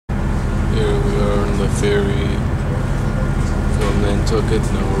ferry from Nantucket.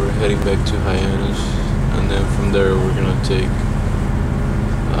 Now we're heading back to Hyannis, and then from there we're gonna take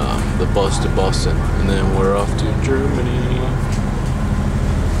the bus to Boston, and then we're off to Germany.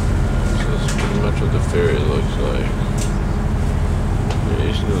 So that's pretty much what the ferry looks like. Yeah,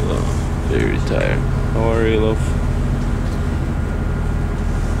 he's very tired. How are you, love?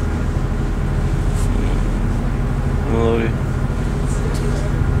 I love you.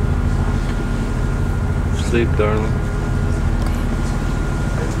 Sleep, darling.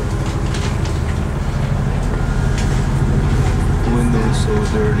 Window's so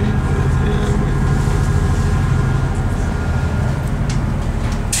dirty, but yeah.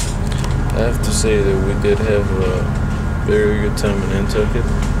 I have to say that we did have a very good time in Nantucket,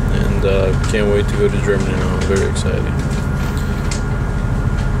 and can't wait to go to Germany now. I'm very excited.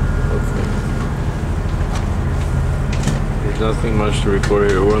 Okay. There's nothing much to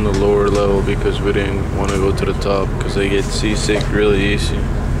record here. We're on the lower level because we didn't want to go to the top because they get seasick really easy.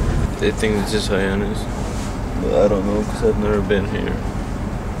 They think this is Hyannis, but I don't know because I've never been here.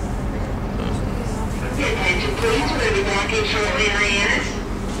 Attention please, we'll be back in shortly in Hyannis.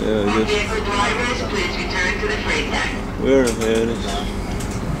 Yeah, All vehicle drivers, please return to the freight deck. We're in Hyannis.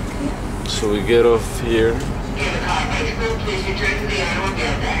 So we get off here. Give the car bicycle, please return to the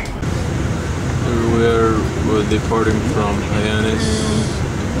automobile deck. We're departing from Hyannis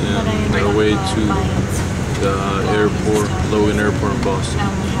and our way to the airport, Logan Airport in Boston. I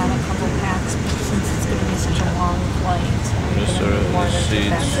only had a couple packs since it's going to be such a long flight. Yes, sir. The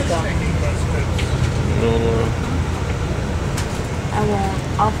seats. No. I won't.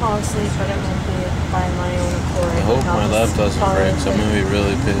 I'll fall asleep, but it won't be by my own accord. I hope my laptop doesn't break, so I'm going to be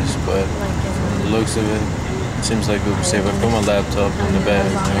really pissed, but from the looks of it, it seems like we'll be safe. I put my laptop in the bag,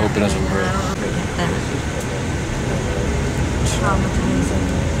 I hope it doesn't break. Traumatizing.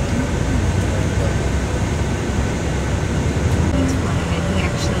 He's funny, and he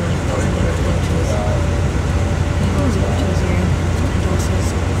actually doesn't even touch his. He goes up to his ear and does his.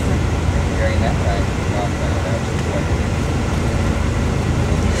 During that time,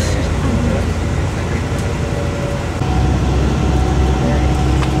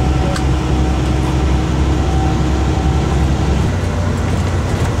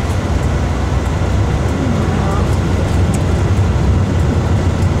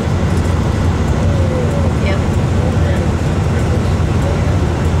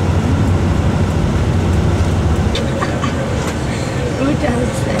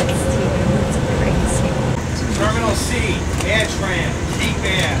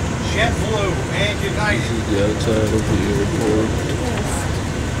 The outside of the airport,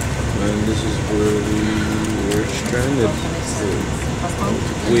 and this is where we were stranded.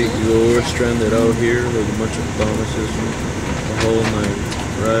 We were stranded out here with a bunch of Thomases the whole night,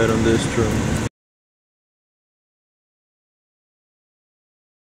 right on this train.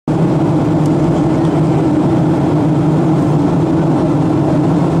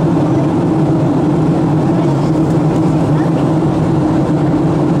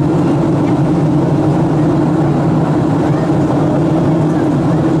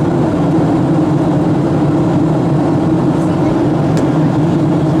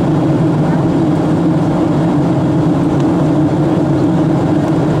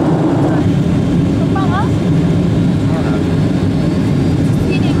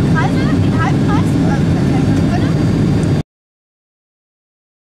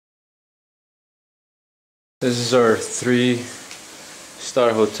 This is our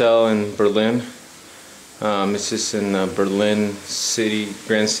 3-star hotel in Berlin. It's just in Berlin City,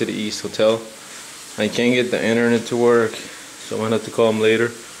 Grand City East Hotel. I can't get the internet to work, so I'm gonna have to call them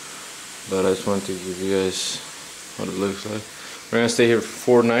later. But I just wanted to give you guys what it looks like. We're gonna stay here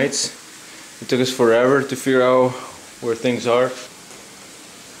for 4 nights. It took us forever to figure out where things are.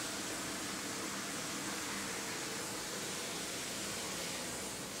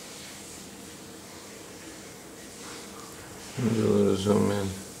 Do a little zoom in.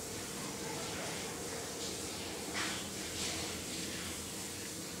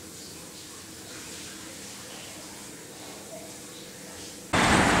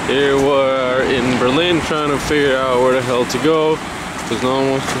 Here we're in Berlin trying to figure out where the hell to go because no one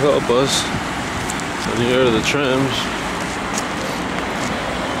wants to help us. And here are the trams.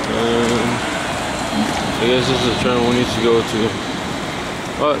 And I guess this is the tram we need to go to.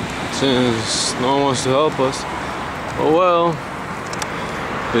 But since no one wants to help us, oh well.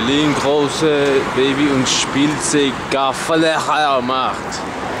 Berlin große Baby- und Spielzeug-Gaffele macht.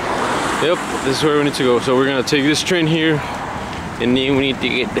 Yep, this is where we need to go. So we're gonna take this train here, and then we need to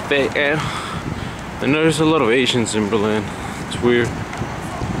get the back out. And there's a lot of Asians in Berlin. It's weird.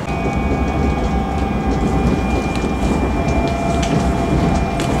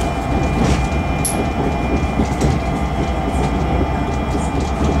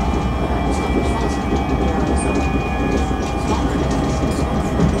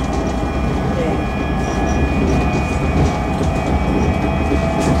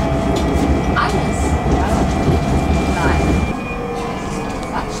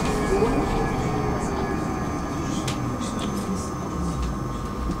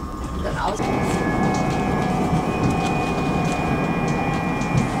 Then I was.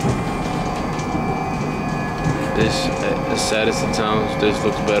 This, as sad as it sounds, this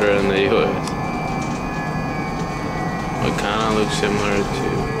looks better than the US. It kind of looks similar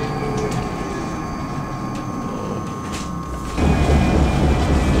to.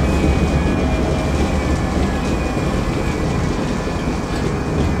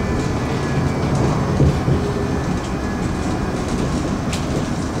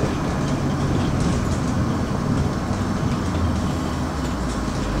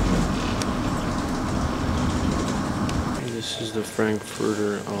 This is the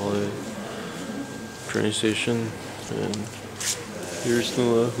Frankfurter Alle train station, and here's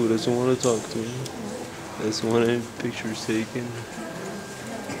Noah, who doesn't want to talk to me. Doesn't want any pictures taken.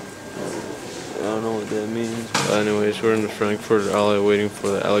 I don't know what that means. But anyways, we're in the Frankfurter Alle waiting for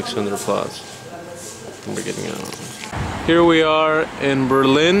the Alexanderplatz. And we're getting out. Here we are in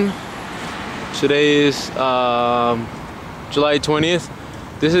Berlin. Today is July 20th.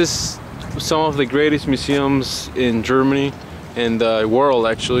 This is some of the greatest museums in Germany and the world,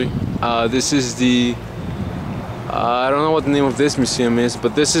 actually. This is the I don't know what the name of this museum is,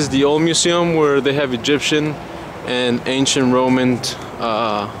 but this is the old museum where they have Egyptian and ancient Roman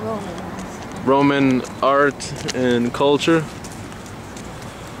art and culture.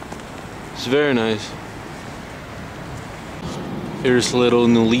 It's very nice. Here's little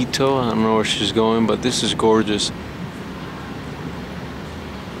Nolito. I don't know where she's going, but this is gorgeous.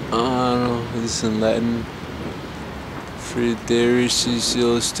 I don't know, this is in Latin.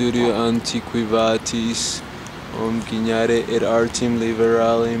 Fredericisio Studio Antiquivatis Omgignare et Artim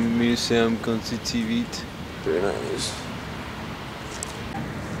Liberalem Museum Constitutivit. Very nice.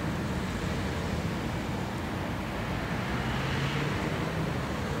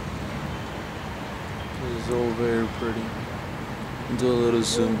 This is all very pretty. Do a little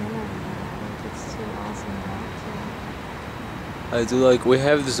zoom. It's too awesome. I do like, we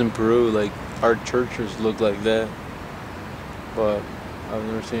have this in Peru, like our churches look like that, but I've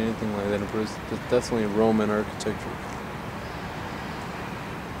never seen anything like that in Peru. It's definitely Roman architecture.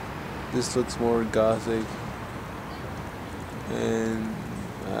 This looks more Gothic, and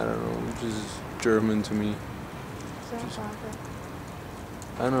I don't know, just German to me.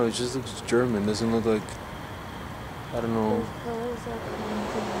 I don't know, it just looks German, doesn't look like, I don't know.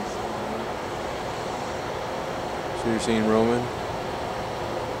 So you're saying Roman?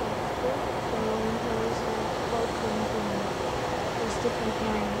 Different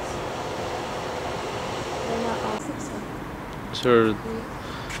kinds. They're not all successful. So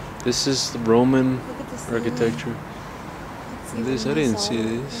this is the Roman Look at this architecture. This, I didn't see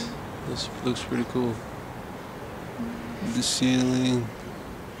this. this. This looks pretty cool. The ceiling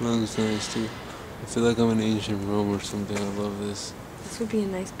looks nice too. I feel like I'm in ancient Rome or something. I love this. This would be a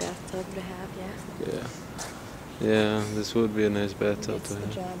nice bathtub to have, yeah. Yeah. Yeah, this would be a nice bathtub Gets to the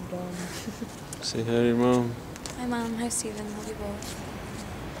have. job done. Say hi to your mom. Hi Mom, hi Steven, love you both.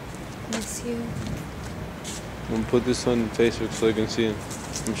 Miss you. I'm gonna put this on Facebook so they can see it.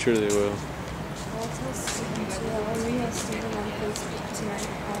 I'm sure they will. I'll tell Steven too. I'll email Steven on Facebook tonight if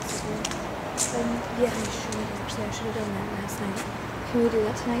possible. Yeah, I should actually. I should have done that last night. Can we do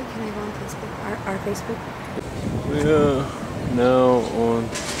that tonight? Can I go on Facebook? Our Facebook? We are now on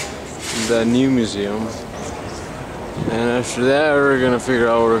the new museum. And after that, we're gonna figure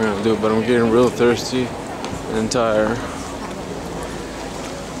out what we're gonna do. But I'm getting real thirsty and tired.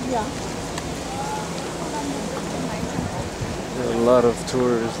 Yeah. There are a lot of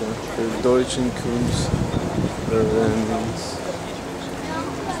tourists. There's Deutschen Kunst, Verwendings.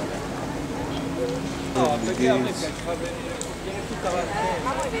 The gates.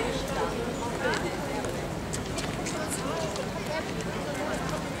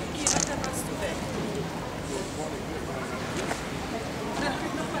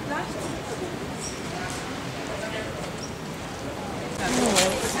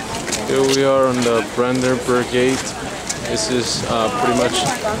 Here we are on the Brandenburg Gate. This is pretty much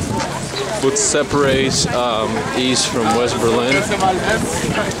what separates East from West Berlin.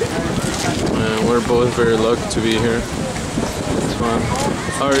 And we're both very lucky to be here. It's fun.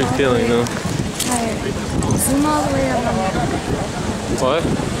 How are you feeling now? Tired. Zoom all the way up on there. What?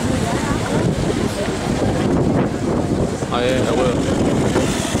 I will.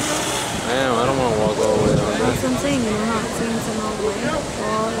 I am. I don't want to walk all the way down there. That's what I'm saying, you're not seeing them all the way.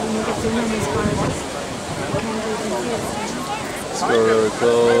 Well, you can zoom in as far as you can see it. Let's go really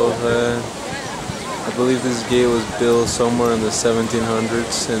close. I believe this gate was built somewhere in the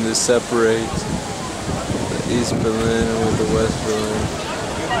 1700s, and this separates the East Berlin with the West Berlin.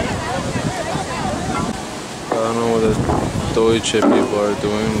 don't know what the Deutsche people are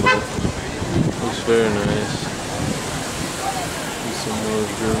doing, but it looks very nice. Some more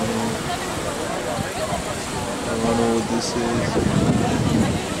German. I don't know what this is.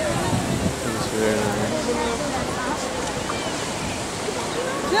 It's very nice.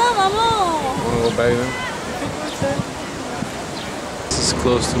 Wanna go back then? This is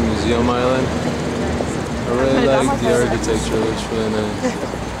close to Museum Island. I really like the architecture, it looks really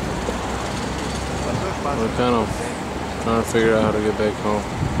nice. We're kind of trying to figure out how to get back home.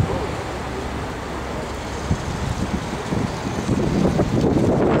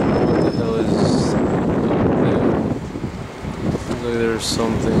 What the hell is up there? Looks like there's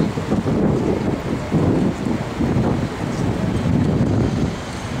something.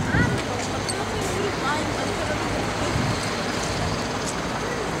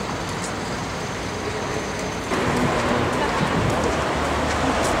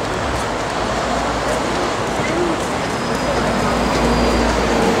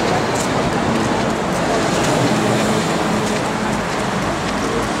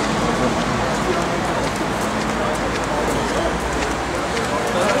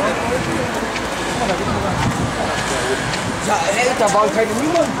 Da waren keine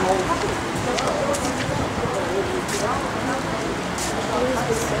Nummern drauf.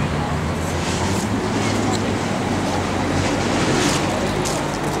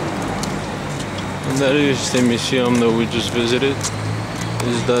 And that is the museum that we just visited.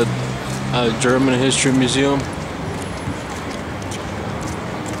 Is that German History Museum.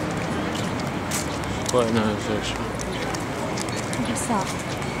 Quite nice actually. Stop.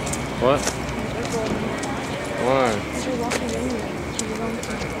 What? Why? You're walking anyway. You're going to.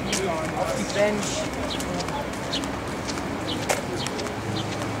 Auf die Bench.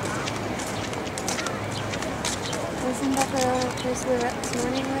 Wasn't that the place we were at this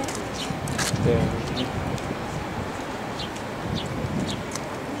morning, right? Yeah.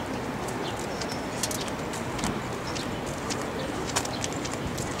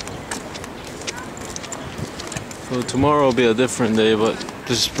 So tomorrow will be a different day, but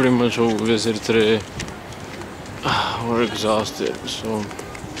this is pretty much what we visited today. We're exhausted, so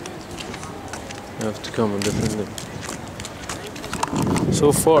we have to come a different day.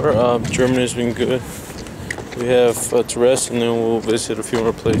 So far, Germany's been good. We have to rest and then we'll visit a few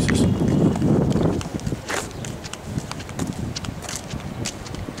more places.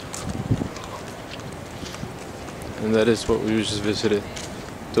 And that is what we just visited.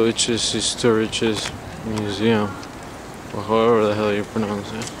 Deutsches Historisches Museum, or however the hell you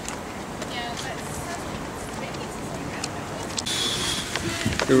pronounce it.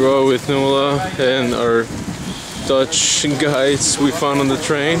 Here we are with Nola and our Dutch guides we found on the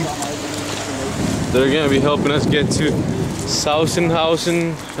train. They're gonna be helping us get to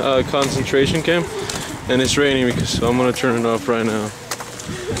Sachsenhausen concentration camp, and it's raining because so I'm gonna turn it off right now.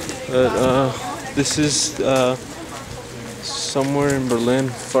 But this is somewhere in Berlin,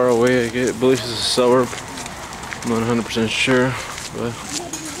 far away. I believe it's a suburb. I'm not 100% sure, but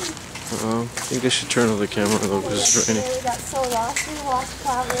I think I should turn on the camera though because it's raining. We got so lost. We walked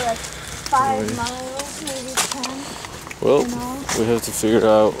probably like 5 miles, maybe 10. Well, we have to figure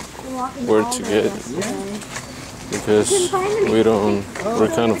out where to get because we're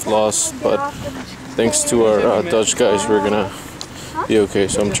kind of lost, but thanks to our Dutch guys we're gonna be okay.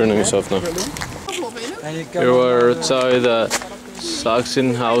 So I'm turning this off now. Here we are outside the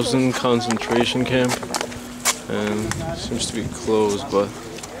Sachsenhausen concentration camp, and it seems to be closed, but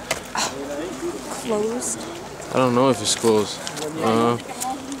Closed? I don't know if it's closed.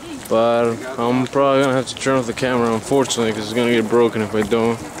 But I'm probably gonna have to turn off the camera, unfortunately, because it's gonna get broken if I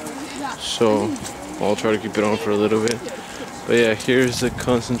don't. So I'll try to keep it on for a little bit. But yeah, here's the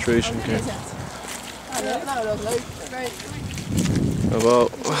concentration camp.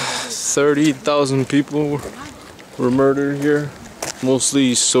 About 30,000 people were murdered here,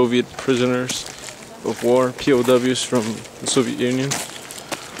 mostly Soviet prisoners of war, POWs from the Soviet Union.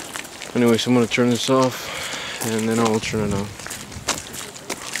 Anyways, I'm gonna turn this off and then I'll turn it on.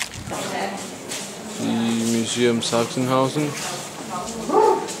 The Museum Sachsenhausen.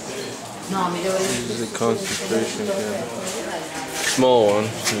 This is a concentration camp. Small one,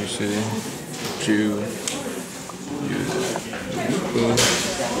 you see. Jew.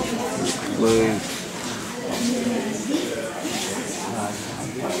 Slave.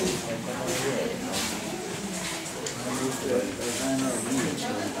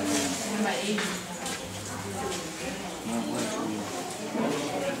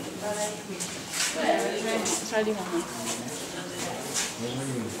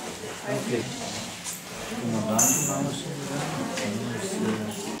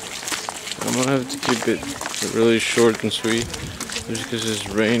 I'm gonna have to keep it really short and sweet just because it's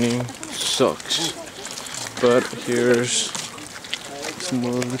raining. Sucks. But here's some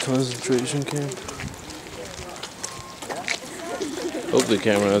more of the concentration camp. Hope the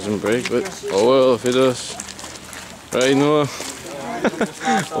camera doesn't break, but oh well if it does. Right, Noah?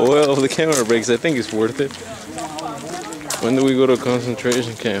 Oh well, if the camera breaks, I think it's worth it. When do we go to a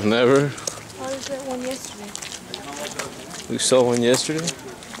concentration camp? Never? How was that one yesterday? We saw one yesterday?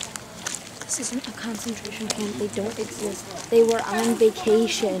 This isn't a concentration camp. They don't exist. They were on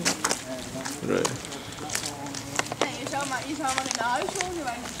vacation. Right.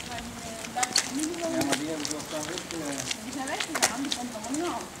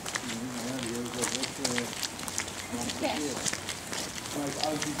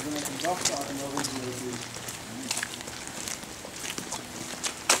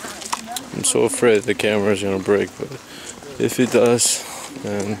 I'm so afraid the camera's gonna break, but if it does,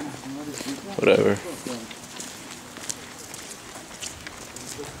 then whatever.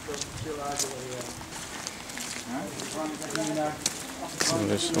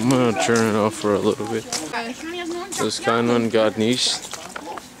 Anyways, I'm gonna turn it off for a little bit. Das kann man gar nicht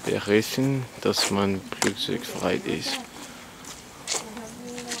berechnen, dass man flugzeugfrei ist.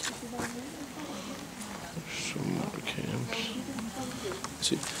 Some more camps.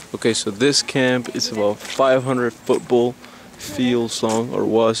 See. Okay, so this camp is about 500 football fields long, or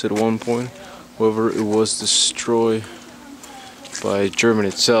was at one point. However, it was destroyed by Germany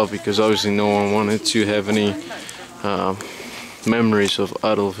itself because obviously no one wanted to have any memories of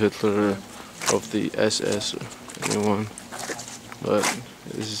Adolf Hitler, of the SS, or anyone. But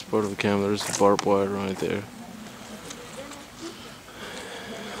this is part of the camp. There's the barbed wire right there.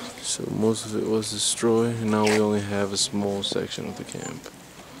 So most of it was destroyed, and now we only have a small section of the camp.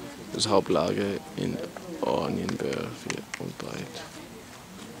 Das Hauptlager in Oranienberg und Breit.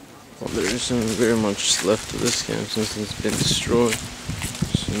 Well, there isn't very much left of this camp since it's been destroyed.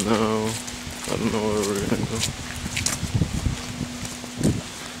 So now, I don't know where we're gonna go.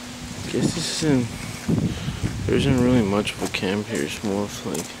 I guess this isn't, there isn't really much of a camp here. It's more of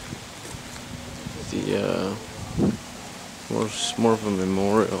like the, more of a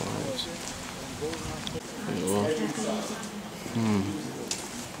memorial. Okay, well,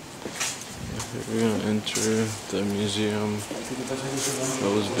 we're gonna enter the museum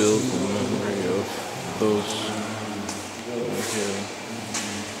that was built in memory of those. Okay.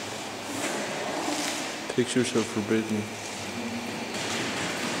 Pictures are forbidden.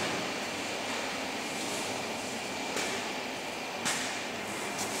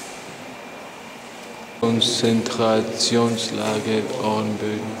 Konzentrationslager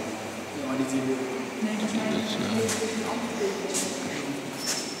Oranienberg.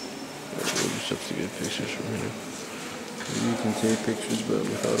 We'll just have to get pictures from here. You can take pictures, but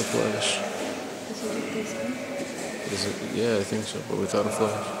without a flash. Is it? Yeah, I think so, but without a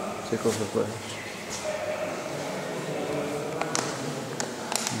flash. Take off the flash.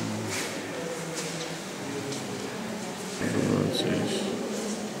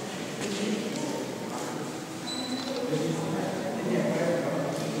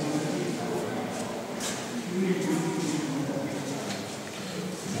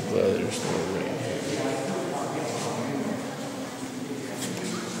 Glad there's no rain here.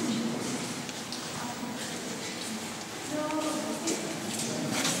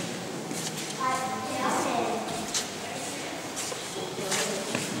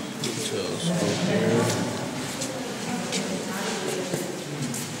 Telescope here.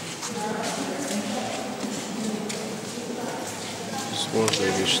 This one's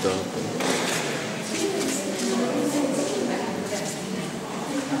maybe stopping.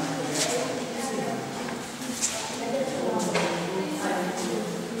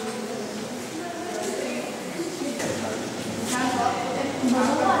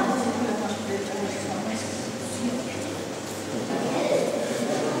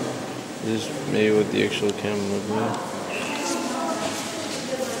 This is maybe what the actual camera looked like.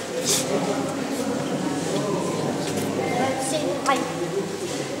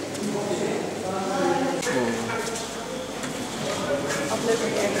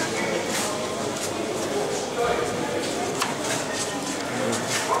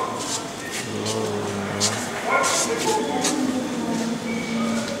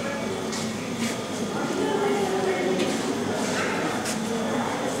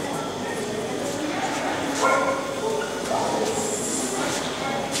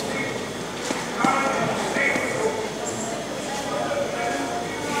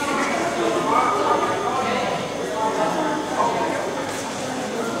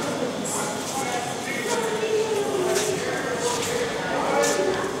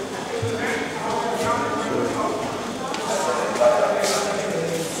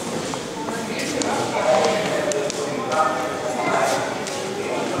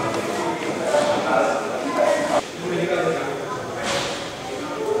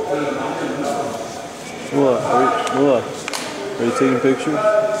 taking pictures?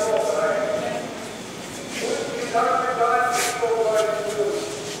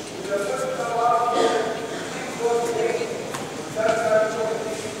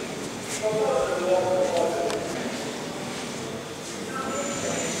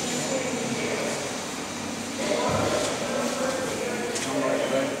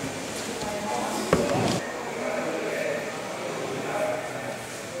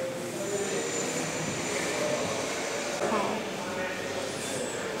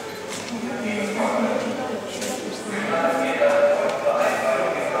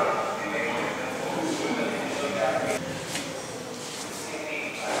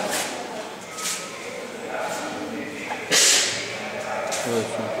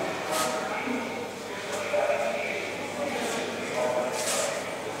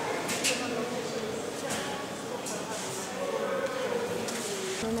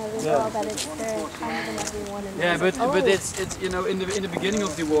 Yeah, but it's you know in the beginning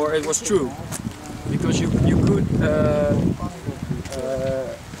of the war it was true because you could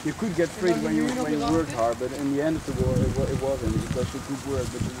get freed when you worked hard, but in the end of the war it wasn't because you could work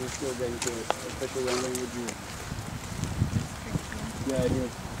but you were still getting killed, especially when you were Jew. Ja,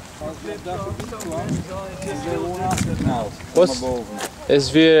 Was?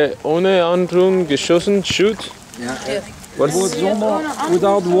 Es wird ohne Androhung geschossen, shoot? What's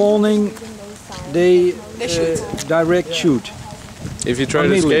Without warning, they direct shoot. if you try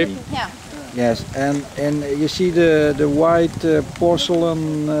to escape? Yes, and you see the white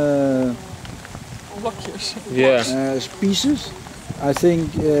porcelain Yeah. pieces. I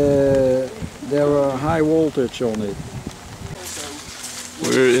think there are high voltage on it.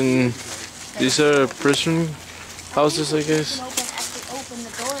 We're in, these are prison houses, I guess.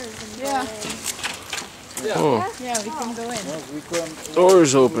 Yeah. Oh, Yeah, we can go in.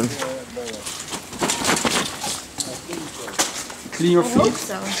 doors open. clean your feet.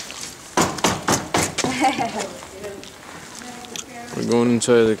 So. We're going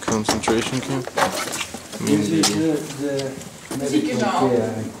inside the concentration camp. I mean, This is the medical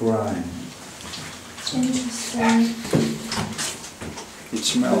care and crime. Interesting. It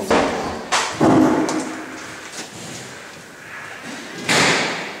smells.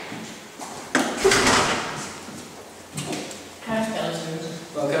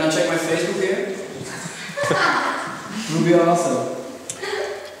 Well, can I check my Facebook here? Would be awesome.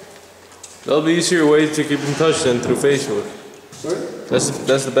 That'll be easier way to keep in touch than through Facebook. Sorry?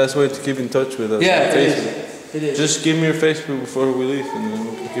 That's the best way to keep in touch with us. Yeah, it Facebook. is. It is. Just give me your Facebook before we leave, and then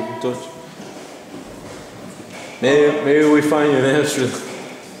we can keep in touch. Maybe we find you in Amsterdam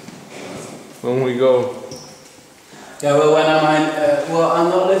when we go. Yeah, well, when I'm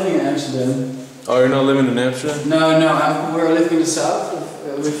not living in Amsterdam. Oh, you're not living in Amsterdam? No, we're living in the south.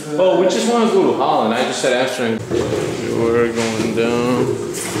 With, Oh, we just want to go to Holland. I just said Amsterdam. We're going down.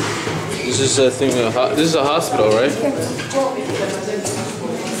 This is a thing. This is a hospital, right?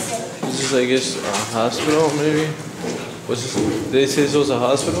 This is, I guess, a hospital, maybe. What's this? They say this was a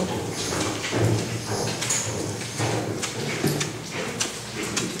hospital.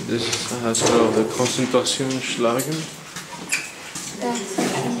 This is a hospital of the Konzentrationslager.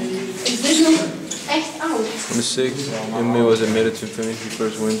 Is dit nog echt oud? On the 6th, inmate was admitted to finish the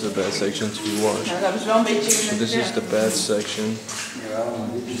first winds of bad section to be washed. Dat is wel een beetje. So this is the bad section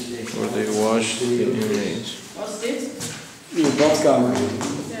where they wash the inmates. Wat is dit? in de badkamer.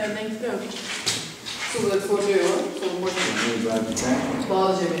 Ja, dat denk ik ook. Zonder het voor de deur hoor. Zonder bord.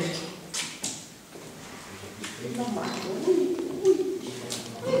 Behalve ze weg.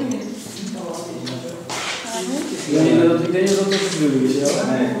 Ik denk dat dat de bedoeling is, ja?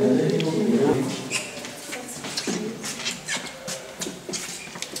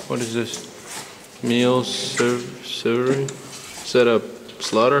 What is this? Meal servery? Is that a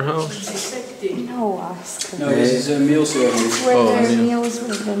slaughterhouse? No, Oscar. No, this is a meal service. Where Oh, their yeah. meals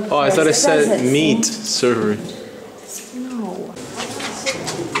would have been. Oh, I thought it says said see? meat servery. No.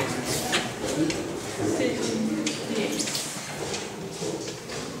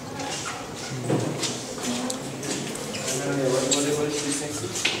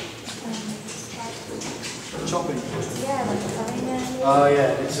 Shopping. Yeah, like finance. Oh ja,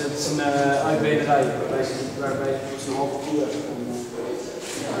 het is een uitbederij waarbij ze een halve koe hebben.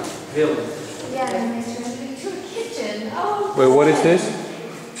 Wilde. Yeah, and they turned it into a kitchen. Oh. Wait, what is this?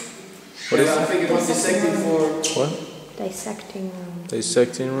 What is I think it was dissecting for... what? Dissecting room.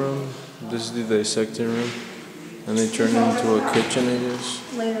 Dissecting room. This is the dissecting room, and they turn it into a kitchen, I guess.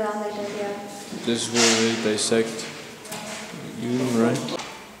 Later on they did, yeah. This is where they dissect you, right?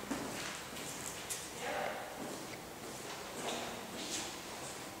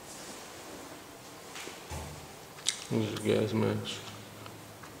 This is a gas mask.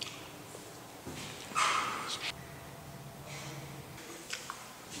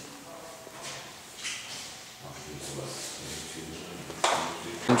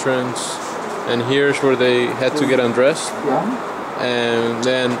 Entrance, and here's where they had to get undressed, and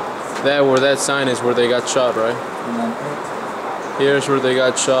then where that sign is where they got shot, right? Here's where they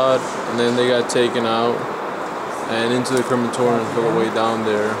got shot, and then they got taken out and into the crematorium all the way down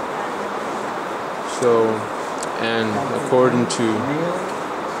there. So, and according to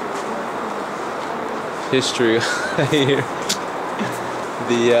history here,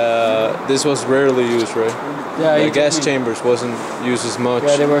 this was rarely used, right? Yeah, The gas chambers wasn't used as much.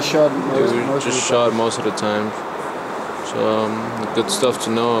 Yeah, they were shot. They were just shot most of the time. So good stuff to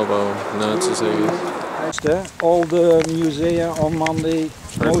know about Nazis, I guess. All the musea on Monday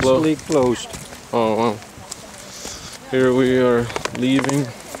mostly closed. Oh wow! Here we are leaving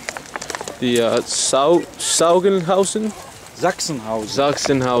the Saugenhausen,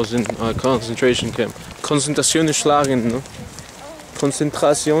 Sachsenhausen concentration camp. Konzentrationslagen, ne?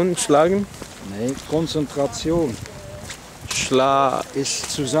 Konzentrationslagen? Nee, Konzentration.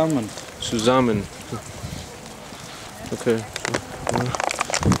 Ist zusammen. Zusammen. Okay.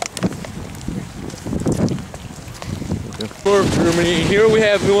 For Germany, here we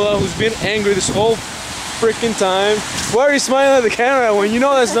have Nuala, who's been angry this whole freaking time. Why are you smiling at the camera when you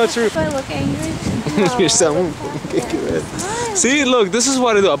know that's not true? If I look angry, You're someone. See, look, this is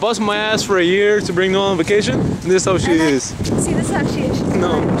what I do. I bust my ass for a year to bring Noah on vacation, and this is how she is. See, this is how she is. She's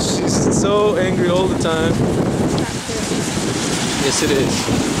No, she's so angry all the time. Yes, it is.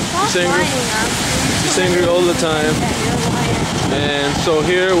 She's angry. She's angry all the time. And so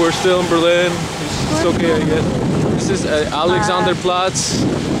here we're still in Berlin. It's okay, I guess. This is Alexanderplatz,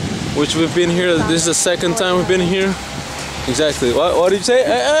 which we've been here. This is the second time we've been here. Exactly. What did you say?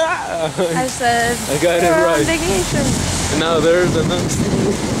 I said, I got it we're on right. vacation. And now there's the Nazi.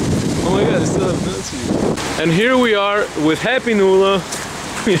 Oh my god, they still have Nazis. And here we are with Happy Nuala.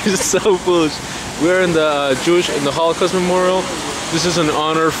 We're so foolish. We're in the the Holocaust Memorial. This is an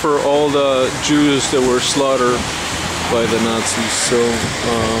honor for all the Jews that were slaughtered by the Nazis. So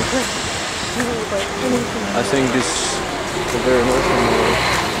I think this is a very nice memorial.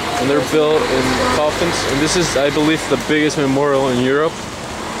 And they're built in coffins. And this is, I believe, the biggest memorial in Europe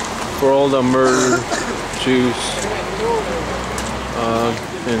for all the murdered Jews.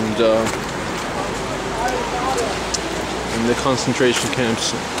 In the concentration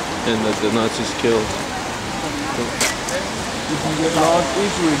camps and that the Nazis killed.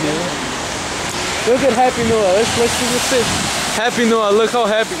 Look at Happy Noah. Let's sit. Happy Noah. Look how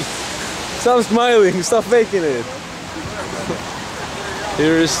happy. Stop smiling. Stop faking it.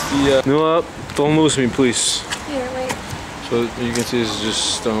 Here is the Noah. Don't lose me, please. Here, wait. So you can see this is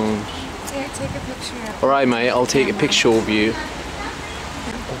just stones. Here, take a picture. All right, mate. I'll take a picture of you.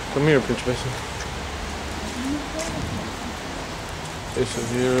 Come here, Prince Mason. Okay, so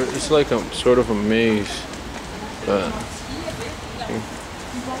here it's like a sort of a maze.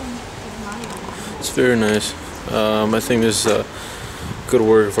 It's very nice. I think this is a good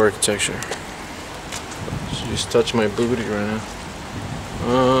work of architecture. She just touched my booty right now.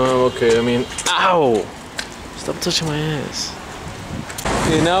 Okay, I mean, ow! Stop touching my ass.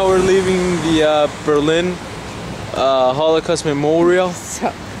 Okay, now we're leaving the Berlin Holocaust Memorial.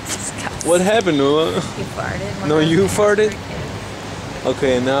 So disgusting. What happened, Nuala? You farted. No, you farted?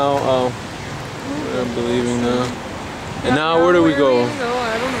 Okay, now I'm leaving now. And now where do we go? I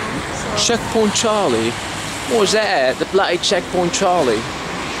don't know. So. Checkpoint Charlie. What was that? The bloody Checkpoint Charlie.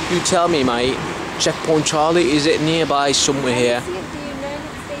 You tell me, mate. Checkpoint Charlie, is it nearby somewhere here? The United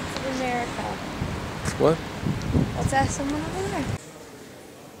States of America. What? Let's ask someone over there.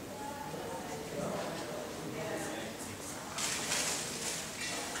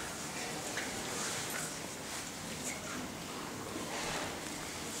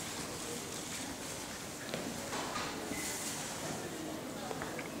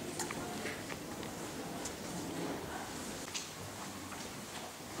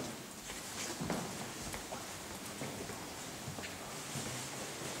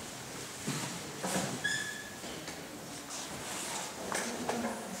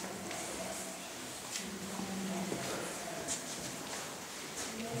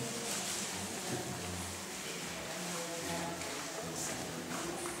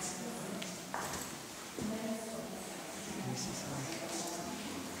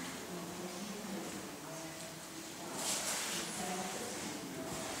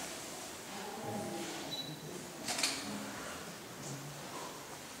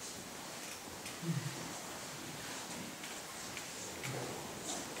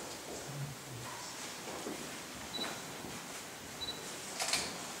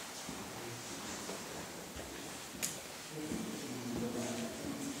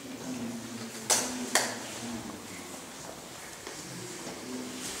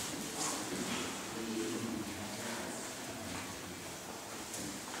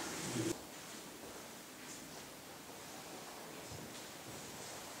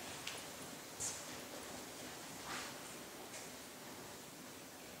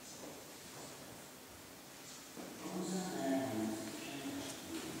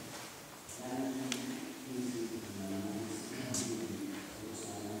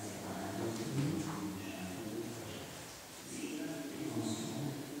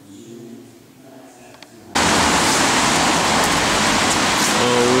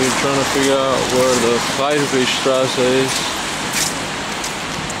 trying to figure out where the Friedrichstraße is.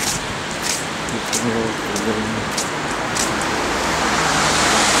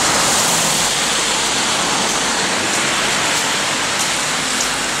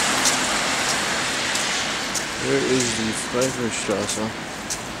 Where is the Friedrichstraße?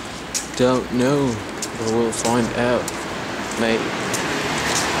 Don't know, but we'll find out, mate.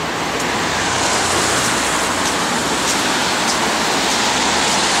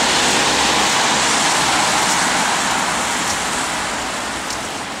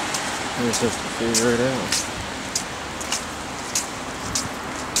 I just have to figure it out.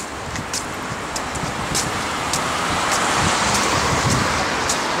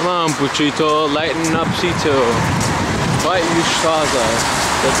 Come on, Puchito, lighten up, Cito. Fight you, Straza.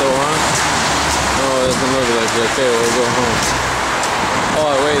 That's the one? No, it doesn't look like it. Okay, we'll go home.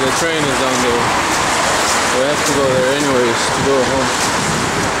 Oh, wait, the train is on there. We have to go there anyways to go home.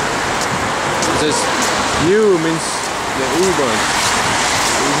 It says U means the U-Bahn.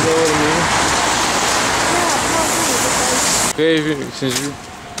 You know what I mean? Okay, since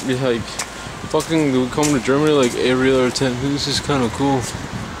we like fucking we come to Germany like every other time, this is kind of cool.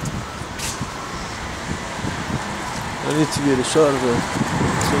 I need to get a shot of it.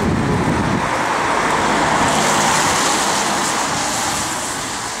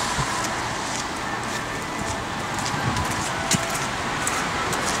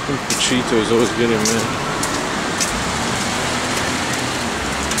 I think Puchito is always getting mad.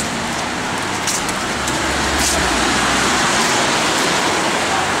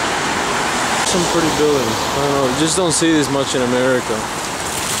 Some pretty buildings. I don't know, just don't see this much in America.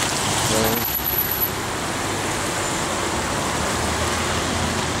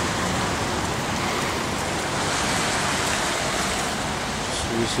 Just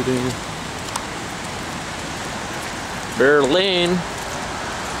visiting Berlin.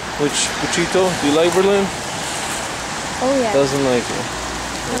 Which Puchito? Do you like Berlin? Oh yeah. Doesn't like it.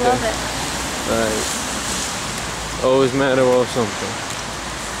 I love it. Right. Always mad about something.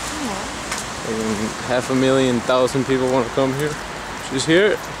 Yeah. Like 500,000 people want to come here. She's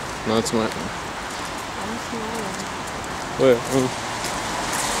here. No, it's not. I'm smiling. Where?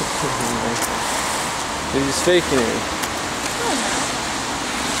 He's just faking it.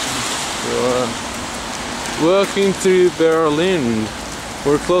 So, walking through Berlin.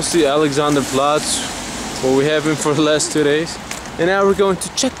 We're close to Alexanderplatz, where we have been for the last 2 days. And now we're going to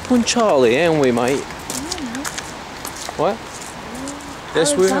Checkpoint Charlie, ain't we, mate? What?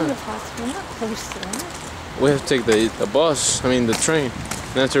 Yes, we are. We're not close to that. We have to take the bus, I mean the train.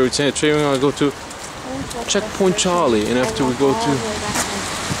 And after we take the train, we're going to go to Checkpoint Charlie. And after we go to...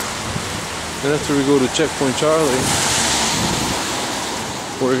 And after we go to Checkpoint Charlie,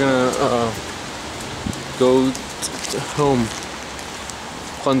 we're gonna go home.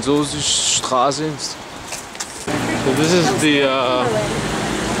 Französischstraße. So this is the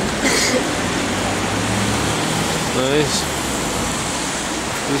nice.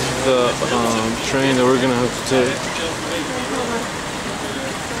 This is the train that we're gonna have to take.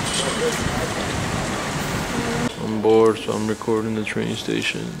 I'm bored, so I'm recording the train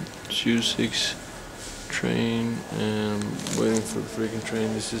station. It's U6 train, and I'm waiting for the freaking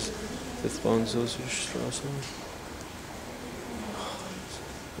train. This is the Französischstraße.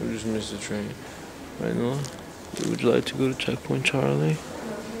 We just missed the train. Right now, would you like to go to Checkpoint Charlie?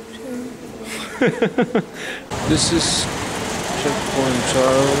 This is Checkpoint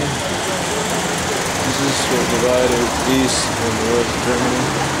Charlie. This is what divided East and West Germany.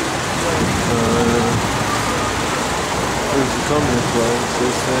 There's the company flag. It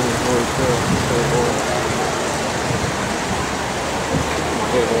says San Hotel.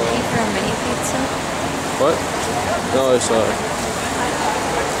 For a mini pizza? What? No, I saw it.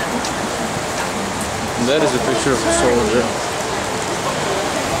 And that is a picture of a soldier.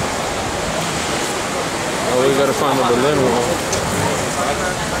 Oh, we gotta find the Berlin Wall.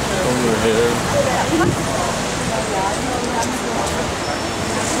 Over here.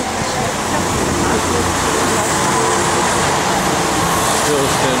 Still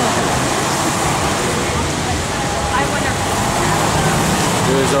standing.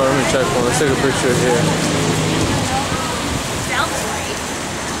 Here's Army checkpoint. Let's take a picture here.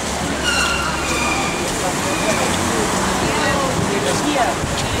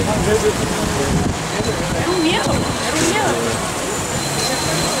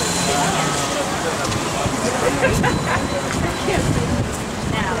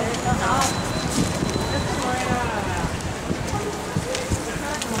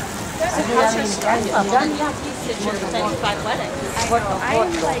 I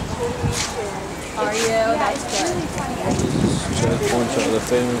am like totally sure. Are you? That's good. Checkpoint Charlie, the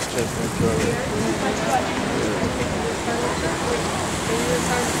famous Checkpoint Charlie.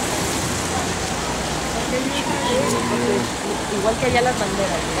 Igual que allá las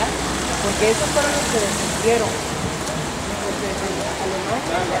banderas, ¿verdad? Porque esos fueron los que descubrieron.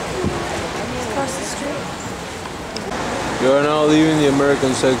 Across the street. You are now leaving the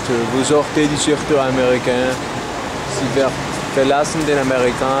American sector. Vous sortez du secteur américain. Sie verlassen den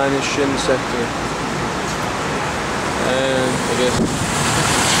amerikanischen Sektor. And I guess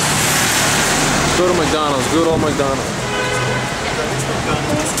go to McDonald's. Good old McDonald's.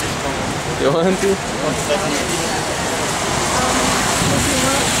 You want to?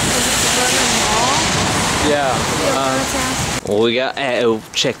 Yeah. We got at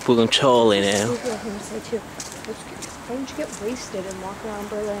Checkpoint Charlie now. Why don't you get wasted and walk around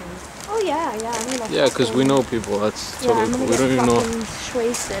Berlin? Oh yeah. Yeah, because we know people. That's totally cool. We don't even know.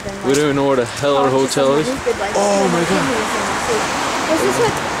 Wasted and We don't even know where the hell our hotel is. Oh my god. Is this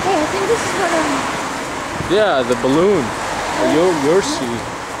what? Hey, I think this is what. Yeah, the balloon. Your seat.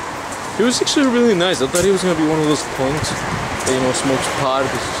 He was actually really nice. I thought he was gonna be one of those punks that smokes pot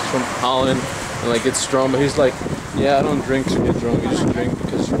because he's from Holland and like gets strong. But he's like, yeah, I don't drink to get drunk. I just drink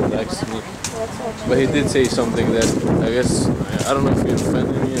because it relaxes me. But he did say something that I guess I don't know if he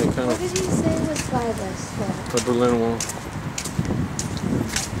offended me. I kind What of. did he say was by this? The Berlin Wall.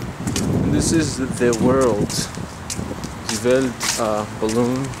 And this is the world. Die Welt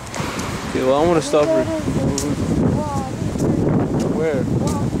balloon. Okay, well I want to stop her. Where?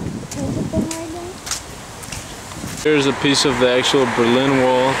 Here's a piece of the actual Berlin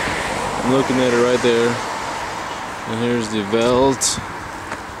Wall. I'm looking at it right there. And here's the Welt.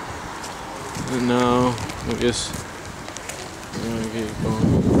 And now, I guess, I'm gonna keep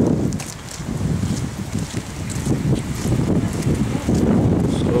going.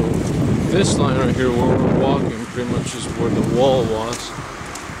 So, this line right here where we're walking pretty much is where the wall was,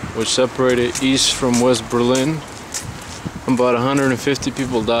 which separated East from West Berlin. About 150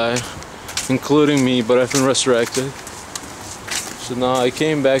 people died, including me, but I've been resurrected. So now I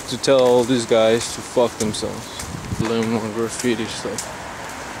came back to tell all these guys to fuck themselves. Berlin Wall graffiti stuff,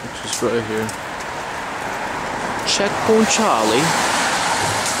 which is right here. Checkpoint Charlie.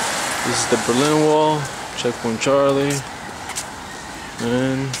 This is the Berlin Wall, Checkpoint Charlie.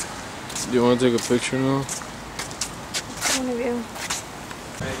 And do you want to take a picture now? One of you.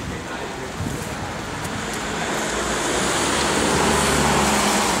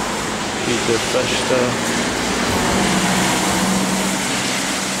 Peter Besta.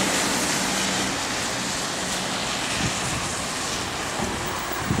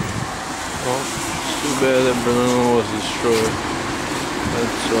 Too bad that Berlin Wall was destroyed.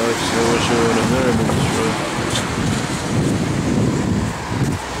 That's why I wish it would have never been destroyed.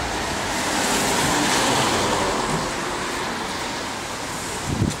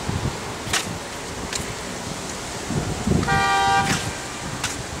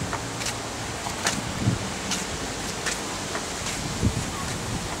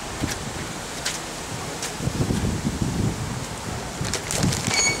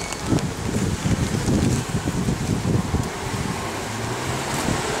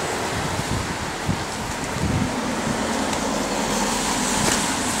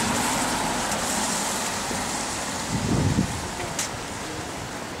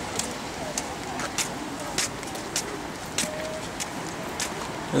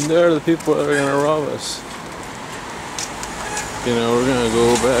 And there are the people that are gonna rob us. We're gonna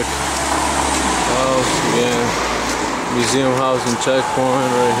go back house again. Museum house and Checkpoint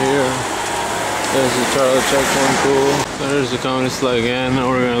right here. There's the Charlie Checkpoint pool. There's the Communist flag again. Now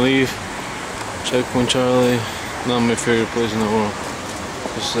we're gonna leave. Checkpoint Charlie. Not my favorite place in the world.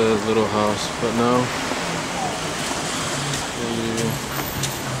 Just a little house. But now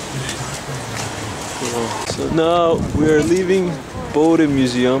cool. So now we are leaving Bode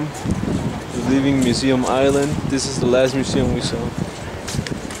Museum. We're leaving Museum Island. This is the last museum we saw.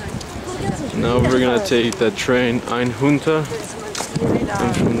 Now we're gonna take that train Einhunter,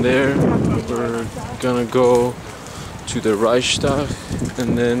 and from there we're gonna go to the Reichstag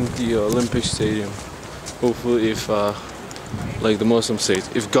and then the Olympic Stadium. Hopefully, if like the Muslims say,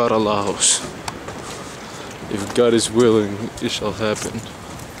 if God allows, if God is willing, it shall happen.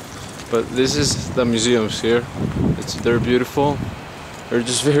 But this is the museums here. They're beautiful. They're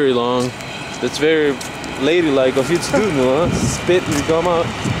just very long. That's very ladylike of you to do, no? Huh? Spit and come out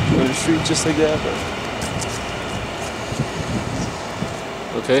on the street just like that.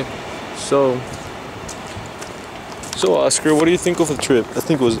 Okay, so Oscar, what do you think of the trip? I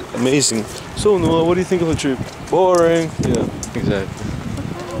think it was amazing. So Noah, what do you think of the trip? Boring. Yeah, exactly.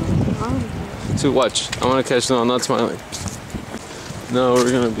 to watch. I want to catch them. I'm not smiling. Now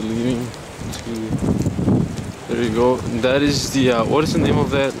we're gonna be leaving. There you go. That is the what is the name of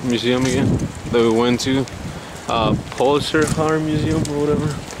that museum again that we went to? Pulsar Museum or whatever.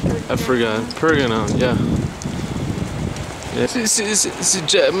 I forgot. Pergamon. Yeah. This is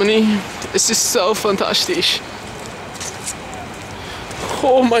Germany. This is so fantastic.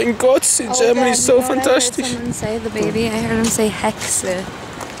 Oh my God, Germany is so fantastic. I heard someone say the baby. I heard him say Hexe.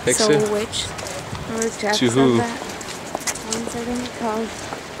 Hexe? So which? Or Jeff To said who? that. Once I think he called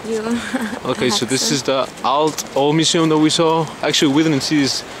you. Okay, so this is the old museum that we saw. Actually, we didn't see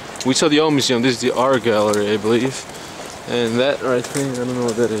this. We saw the old museum. This is the art gallery, I believe. And that right thing, I don't know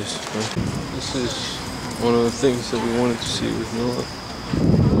what that is. This is one of the things that we wanted to see with Noah.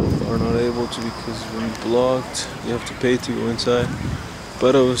 Are not able to because when blocked, you have to pay to go inside.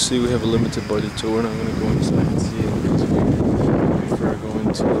 But obviously we have a limited budget, so we're not going to go inside and see it because we prefer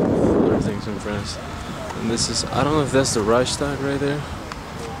going to other things in France. And this is, I don't know if that's the Reichstag right there,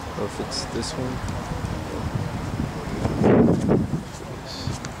 or if it's this one.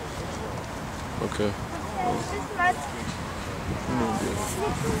 Okay.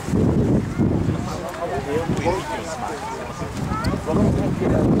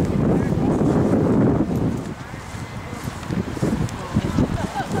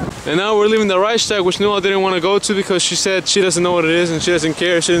 And now we're leaving the Reichstag, which Noah didn't want to go to because she said she doesn't know what it is and she doesn't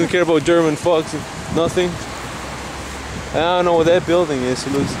care. She doesn't care about German fucks and nothing. And I don't know what that building is.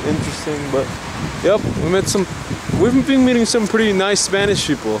 It looks interesting, but yep, we've been meeting some pretty nice Spanish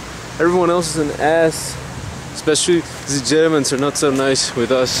people. Everyone else is an ass, especially the Germans are not so nice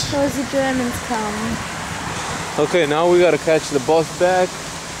with us. Those the Germans come. Okay, now we gotta catch the bus back.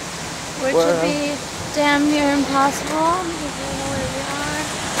 Which would be damn near impossible because we know where we are.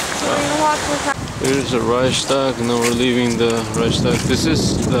 So we're gonna walk with. Here's the Reichstag, and now we're leaving the Reichstag. This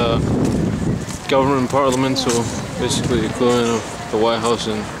is the government parliament, so basically the equivalent of the White House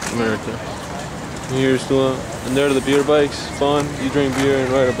in America. And here's the, and there are the beer bikes. Fun. You drink beer and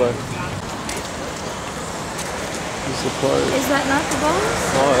ride a bike. This is the part. Is that not the bus?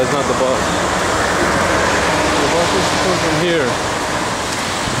 Oh, it's not the bus. The bus is coming from here.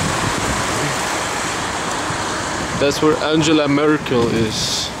 That's where Angela Merkel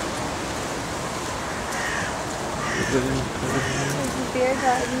is. There's a beer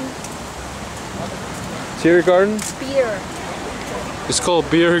garden. Beer garden? Beer. It's called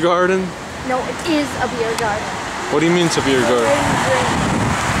beer garden? No, it is a beer garden. What do you mean it's a beer garden?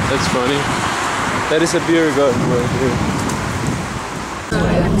 That's funny. That is a beer garden right here.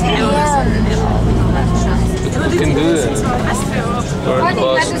 You can do that. Or the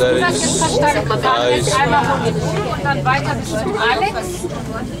bus, that is nice. Und dann weiter bis zum Alex?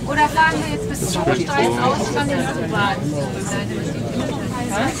 Oder fahren wir jetzt bis zum Streif aus von den U-Bahn?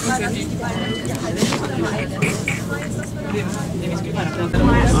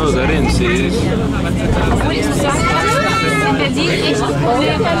 Oh, I didn't see this. In Berlin echt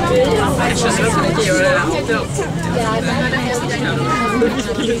Probleme.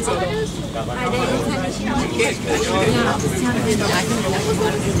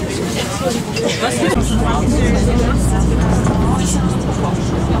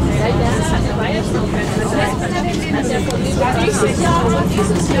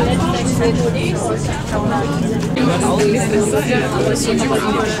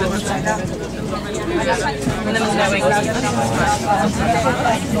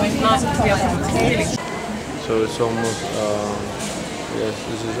 So it's almost, yes,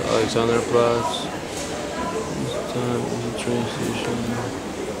 this is Alexanderplatz. This time in the train station.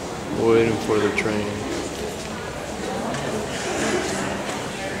 We're waiting for the train.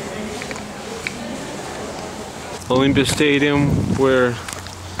 Olympia Stadium, where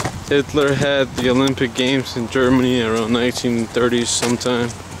Hitler had the Olympic Games in Germany around 1930s sometime.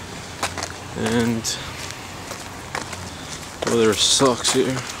 And weather sucks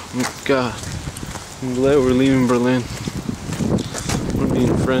here. Oh my God. I'm glad we're leaving Berlin. We'll be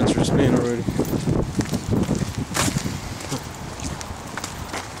in France or Spain already.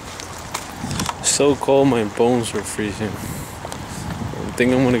 So cold, my bones are freezing. I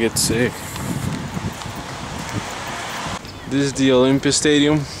think I'm gonna get sick. This is the Olympia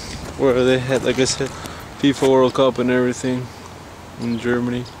Stadium, where they had, like I said, FIFA World Cup and everything in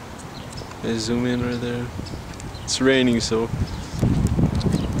Germany. I zoom in right there. It's raining, so.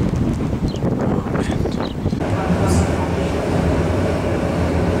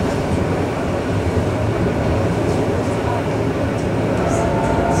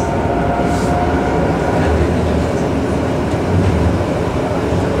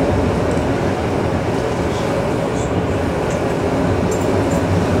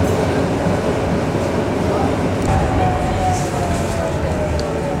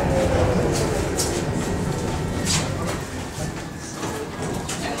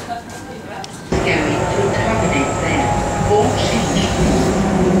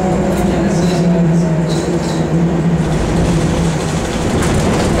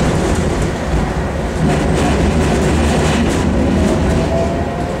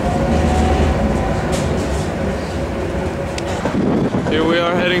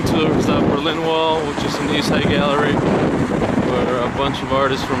 Berlin Wall, which is an East Side gallery, where a bunch of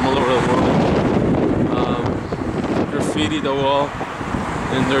artists from all over the world graffiti the wall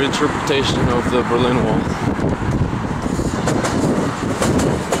in their interpretation of the Berlin Wall.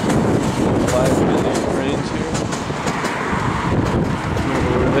 5 million cranes here.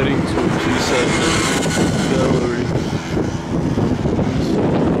 We're heading to East Side gallery.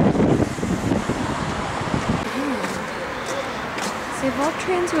 See, if all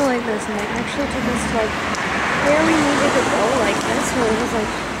trains were like this and they actually took us to like where we needed to go like this, or it was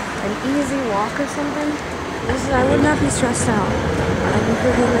like an easy walk or something, I would not be stressed out. I'd be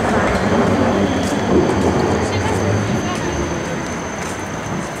completely fine.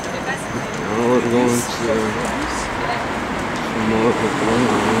 Now we're going to more of the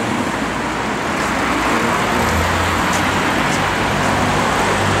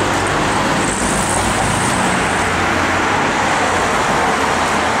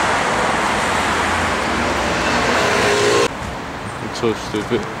so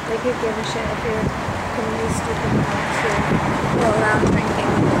stupid. They could give a shit if you're gonna be stupid enough to go around drinking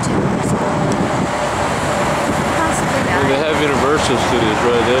in the town. Possibly not. They have Universal Studios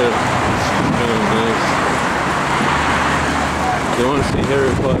right there. It's kind of nice. They want to see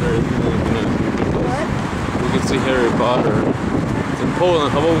Harry Potter. What? We can see Harry Potter. It's in Poland.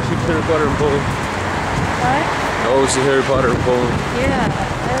 How about we see Harry Potter in Poland? What? How about we see Harry Potter in Poland? Yeah,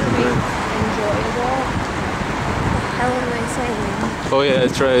 that would be enjoyable. How am I saying? Oh yeah,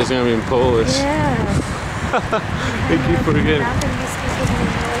 that's right. It's gonna be in Polish. Yeah. I keep forgetting. Not gonna be speaking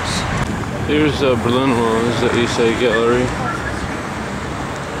English. Here's the Berlin Wall. This is the East Side Gallery.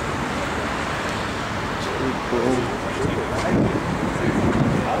 It's pretty cool.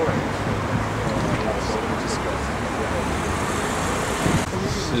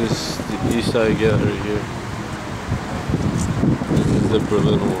 This is the East Side Gallery here. This is the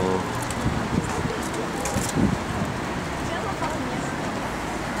Berlin Wall.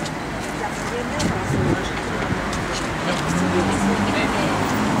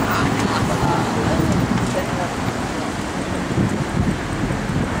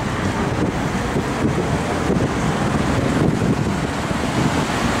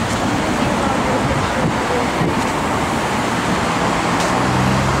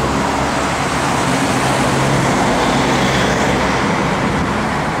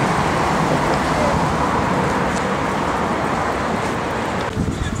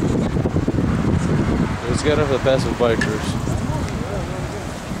 Let's get off the passive bikers.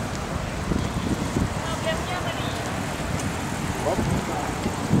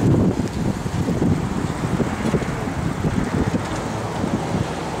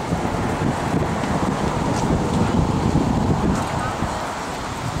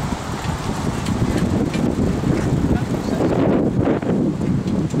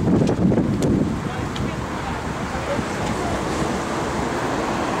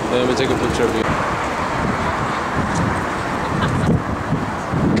 Let me take a picture of you.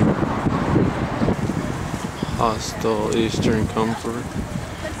 Hostel Eastern Comfort.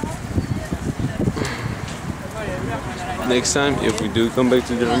 Next time, if we do come back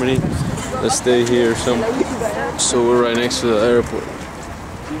to Germany, let's stay here so we're right next to the airport.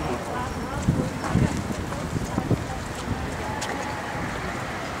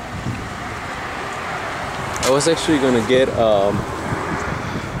 I was actually gonna get a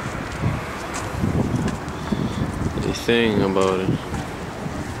thing about it.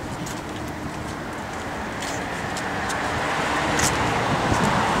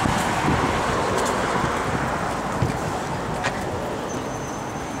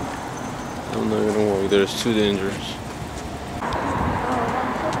 I'm not gonna walk there, it's too dangerous.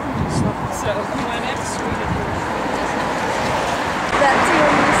 That's when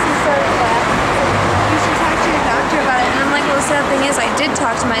Lucy started laughing. You should talk to your doctor about it. And I'm like, well, the sad thing is, I did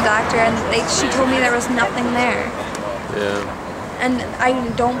talk to my doctor, and she told me there was nothing there. Yeah. And I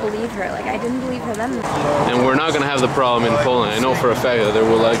don't believe her. Like, I didn't believe her then. And we're not gonna have the problem in Poland. I know for a fact that they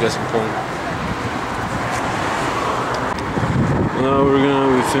will like us in Poland. Now we're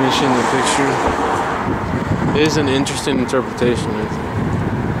gonna be finishing the picture. It is an interesting interpretation, I think.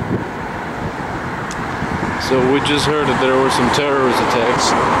 So we just heard that there were some terrorist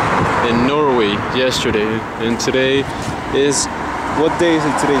attacks in Norway yesterday, and today is, what day is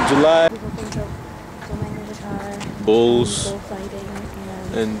it today? July? Bulls Bullfighting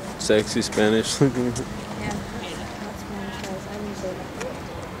and sexy Spanish looking. yeah, not Spanish guys. I didn't say that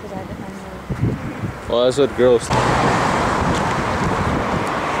because I know. Well, that's what girls think.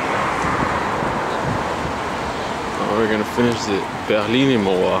 Now we're gonna finish the Berliner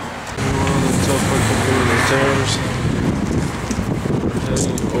Mauer. On the top of the stairs. We're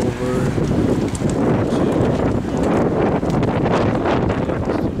heading over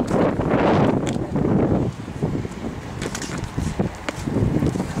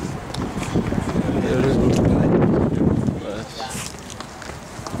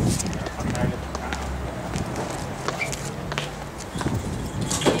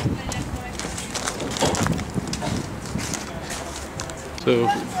So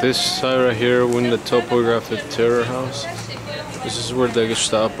this side right here, we're in the topographic terror house. This is where the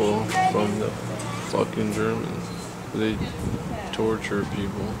Gestapo from the fucking Germans, they torture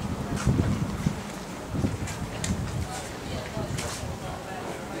people.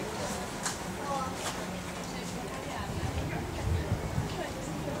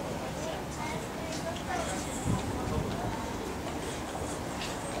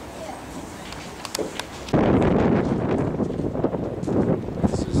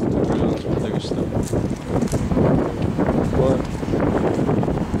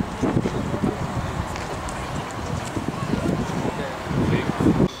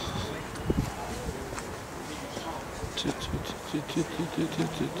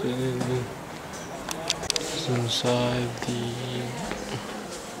 Inside the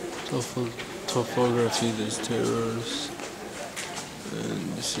topography, there's terrors,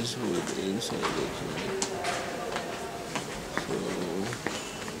 and this is what the inside looks like. So,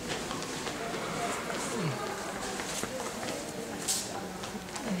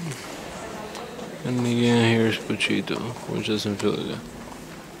 and again, here's Puchito, which doesn't feel good.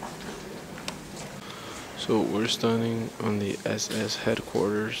 So we're standing on the SS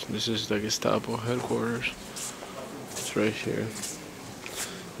headquarters. This is the Gestapo headquarters. It's right here.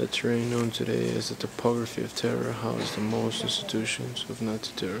 The terrain known today as the topography of terror housed the most institutions of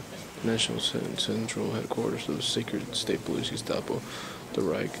Nazi terror. National Central Headquarters of the Secret State Police Gestapo, the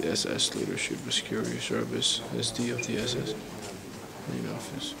Reich SS Leadership Security Service, SD of the SS main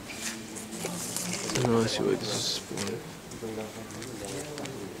office. And let's see what this is for.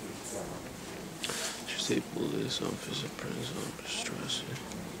 State Police Office, Prince Office, Strasse,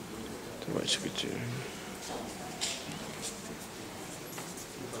 the Right Secretary.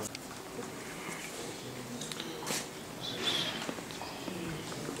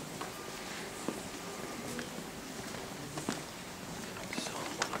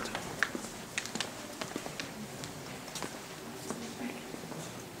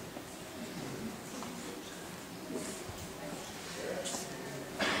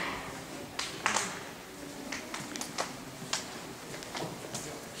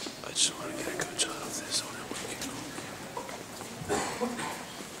 I just want to get a good shot of this on it when we go.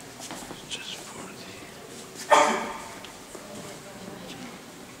 Just for the...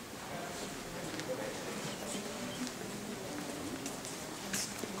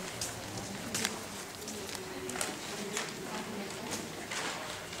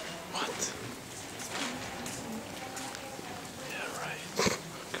 What? Yeah, right.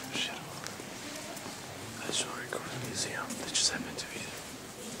 Good shit over. I just want to go to the museum. They just happened to be there.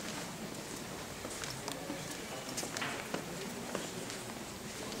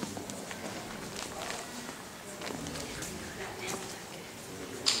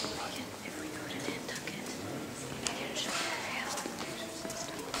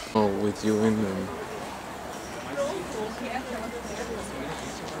 Oh, with you in them.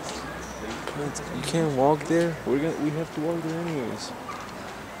 You can't walk there. We have to walk there anyways.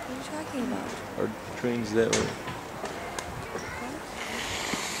 What are you talking about? Our train's that way.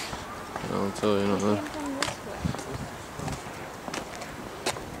 I'll tell you nothing.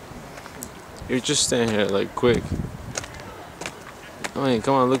 You're just standing here, like, quick. I mean,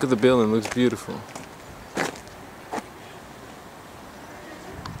 come on, look at the building. It looks beautiful.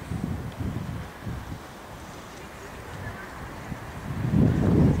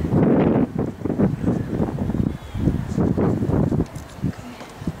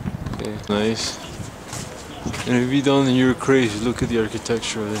 Okay, nice. And if you don't, then you're crazy. Look at the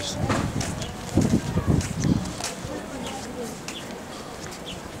architecture of this.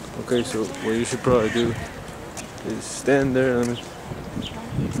 Okay, so what you should probably do is stand there.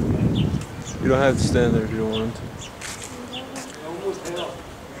 You don't have to stand there if you don't want to.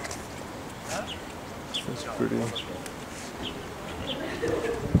 That's pretty.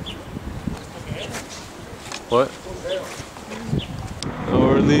 What? Now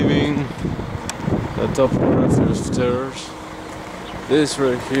we're leaving the topography of terrors. This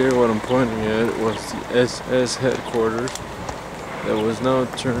right here, what I'm pointing at, was the SS headquarters that was now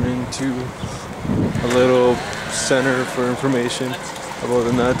turned into a little center for information about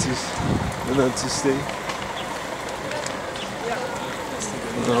the Nazis, the Nazi state.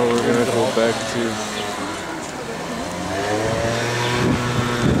 Now we're gonna go back to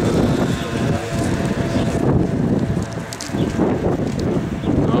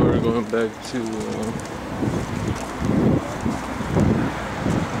going back to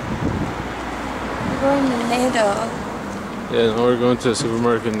We're going to NATO. yeah, now we're going to a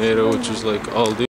supermarket NATO, which is like Aldi.